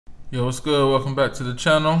Yo, what's good? Welcome back to the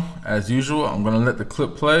channel. As usual, I'm going to let the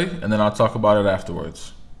clip play and then I'll talk about it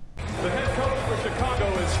afterwards. The head coach for Chicago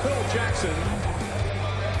is Phil Jackson.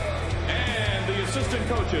 And the assistant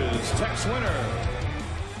coaches, Tex Winter.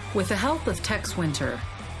 With the help of Tex Winter,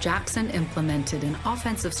 Jackson implemented an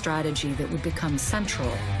offensive strategy that would become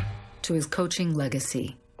central to his coaching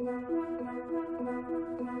legacy.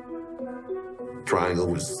 Triangle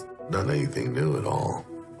was not anything new at all.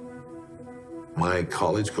 My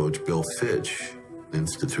college coach, Bill Fitch,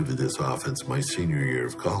 instituted this offense my senior year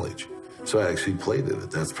of college. So I actually played in it.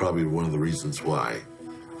 That's probably one of the reasons why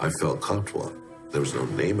I felt comfortable. There was no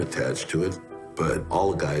name attached to it, but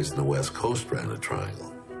all the guys in the West Coast ran a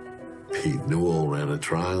triangle. Pete Newell ran a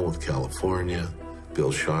triangle with California.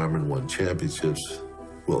 Bill Sharman won championships.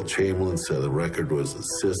 Will Chamberlain set a record with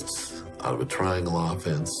assists out of a triangle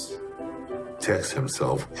offense. Tex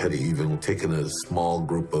himself had even taken a small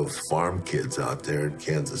group of farm kids out there in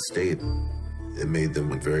Kansas State and made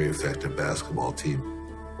them a very effective basketball team.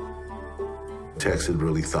 Tex had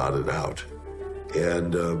really thought it out.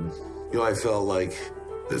 And, I felt like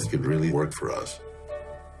this could really work for us.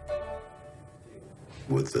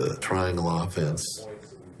 With the triangle offense,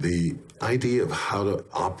 the idea of how to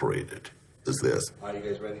operate it is this. Are you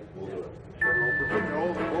guys ready? We'll do it.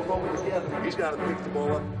 We'll go together. He's got to pick the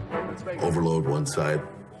ball up. Overload one side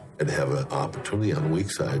and have an opportunity on the weak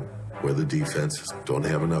side where the defenses don't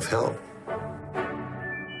have enough help.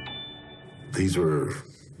 These were,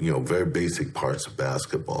 very basic parts of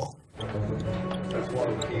basketball. That's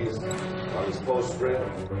one of the keys on his post strip.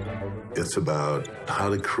 It's about how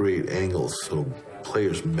to create angles so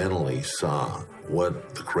players mentally saw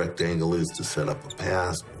what the correct angle is to set up a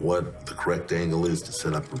pass, what the correct angle is to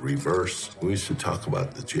set up a reverse. We used to talk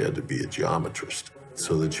about that you had to be a geometrist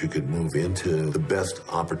so that you could move into the best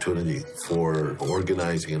opportunity for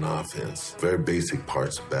organizing an offense. Very basic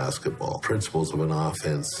parts of basketball. Principles of an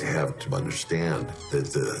offense have to understand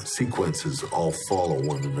that the sequences all follow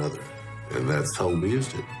one another. And that's how we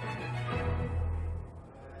used it.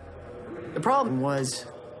 The problem was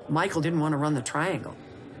Michael didn't want to run the triangle.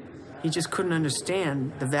 He just couldn't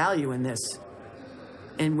understand the value in this.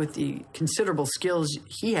 And with the considerable skills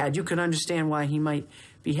he had, you could understand why he might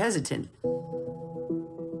be hesitant.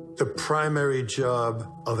 The primary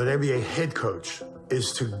job of an NBA head coach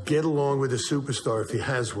is to get along with a superstar if he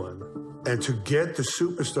has one, and to get the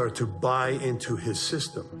superstar to buy into his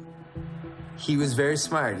system. He was very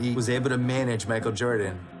smart. He was able to manage Michael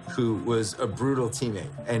Jordan, who was a brutal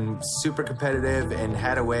teammate and super competitive and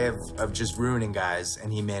had a way of just ruining guys,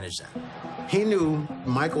 and he managed that. He knew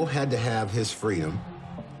Michael had to have his freedom,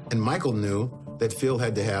 and Michael knew that Phil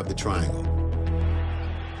had to have the triangle.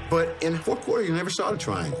 But in the fourth quarter, you never saw the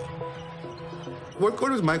triangle. Fourth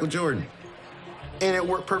quarter was Michael Jordan, and it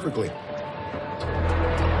worked perfectly.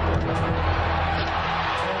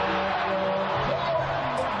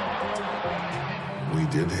 We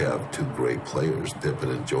did have two great players,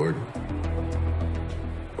 Pippen and Jordan.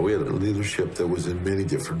 We had a leadership that was in many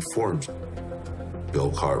different forms.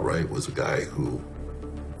 Bill Cartwright was a guy who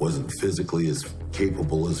wasn't physically as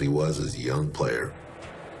capable as he was as a young player,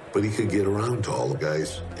 but he could get around to all the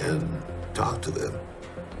guys and talk to them.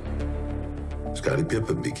 Scottie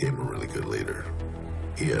Pippen became a really good leader.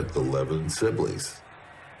 He had 11 siblings.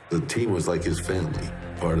 The team was like his family,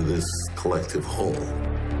 part of this collective whole.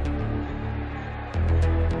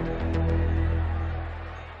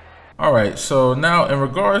 All right, so now in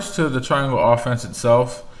regards to the triangle offense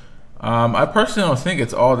itself, I personally don't think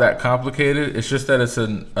it's all that complicated. It's just that it's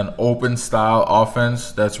an open style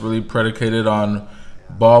offense that's really predicated on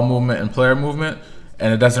ball movement and player movement,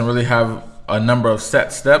 and it doesn't really have a number of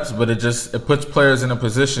set steps, but it puts players in a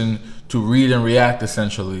position to read and react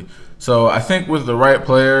essentially. So I think with the right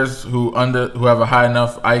players who have a high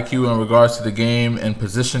enough IQ in regards to the game and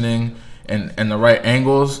positioning and the right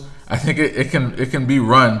angles, I think it can be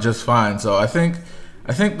run just fine. So I think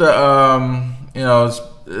the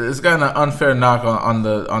it's gotten an unfair knock on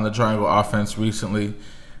the triangle offense recently,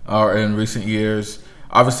 or in recent years.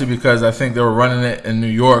 Obviously because I think they were running it in New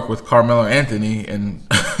York with Carmelo Anthony, and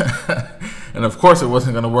and of course it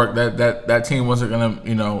wasn't going to work. That team wasn't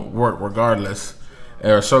going to work regardless.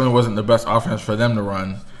 It certainly wasn't the best offense for them to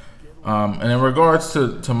run. And in regards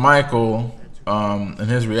to Michael and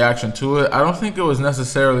his reaction to it, I don't think it was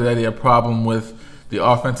necessarily that he had a problem with the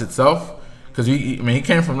offense itself, because he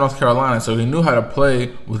came from North Carolina, so he knew how to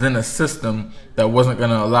play within a system that wasn't going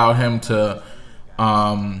to allow him to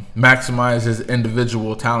maximize his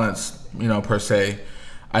individual talents, per se.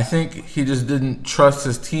 I think he just didn't trust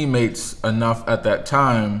his teammates enough at that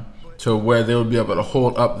time to where they would be able to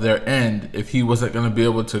hold up their end if he wasn't going to be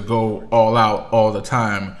able to go all out all the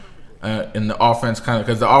time. in the offense,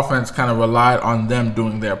 because the offense kind of relied on them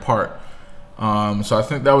doing their part. So I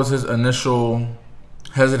think that was his initial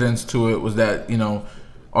hesitance to it, was that, you know,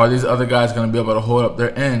 are these other guys going to be able to hold up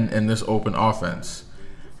their end in this open offense?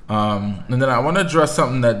 And then I want to address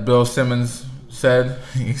something that Bill Simmons said.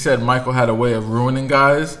 He said Michael had a way of ruining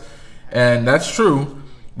guys, and that's true,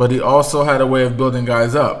 but he also had a way of building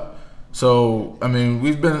guys up. So, I mean,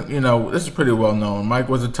 we've been, you know, this is pretty well known. Mike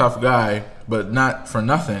was a tough guy, but not for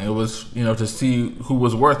nothing. It was, you know, to see who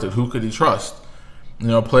was worth it, who could he trust. You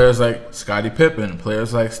know, players like Scottie Pippen,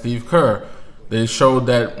 players like Steve Kerr, they showed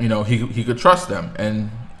that, you know, he could trust them.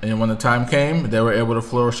 And when the time came, they were able to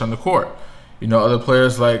flourish on the court. You know, other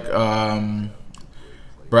players like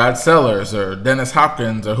Brad Sellers or Dennis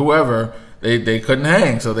Hopkins or whoever, they couldn't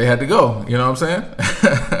hang, so they had to go. You know what I'm saying?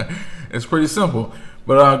 It's pretty simple.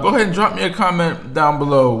 But go ahead and drop me a comment down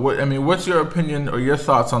below. What's your opinion or your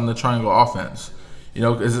thoughts on the triangle offense? You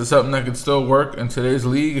know, is it something that could still work in today's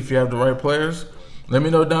league if you have the right players? Let me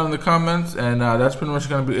know down in the comments, and that's pretty much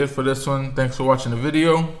going to be it for this one. Thanks for watching the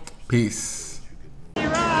video. Peace. He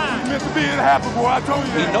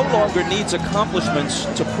no longer needs accomplishments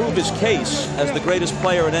to prove his case as the greatest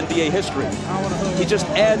player in NBA history. He just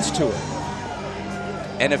adds to it.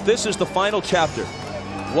 And if this is the final chapter,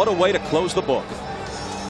 what a way to close the book.